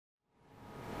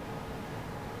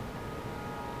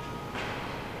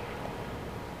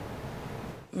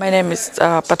My name is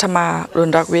Patama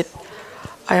Roonkrawit.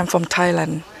 I am from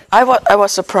Thailand. I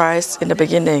was surprised in the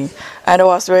beginning, and I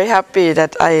was very happy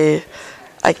that I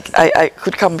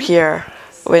could come here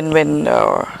when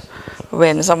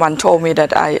someone told me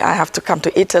that I have to come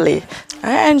to Italy.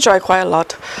 I enjoy quite a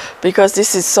lot because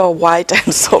this is so white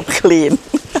and so clean.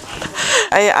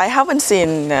 I haven't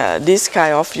seen this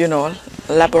kind of,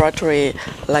 laboratory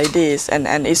like this,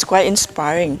 and it's quite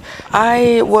inspiring.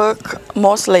 I work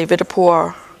mostly with the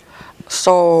poor,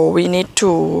 so we need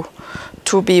to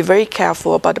be very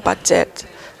careful about the budget.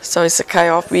 So it's a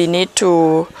kind of, we need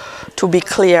to be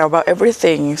clear about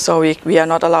everything, so we are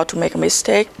not allowed to make a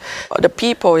mistake. The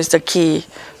people is the key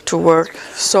to work,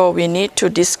 so we need to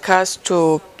discuss,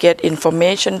 to get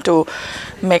information, to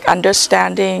make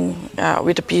understanding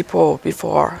with the people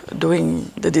before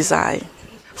doing the design.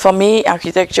 For me,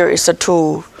 architecture is a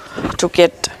tool to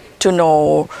get to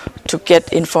know, to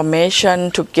get information,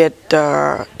 to get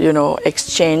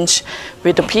exchange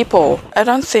with the people. I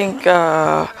don't think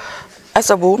as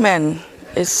a woman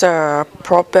it's a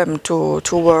problem to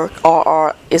work,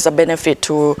 or is a benefit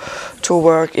to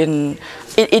work in.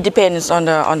 It depends on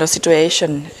the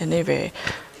situation anyway.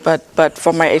 But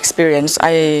from my experience,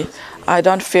 I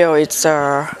don't feel it's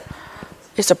a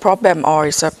problem or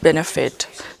it's a benefit.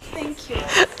 Thank you.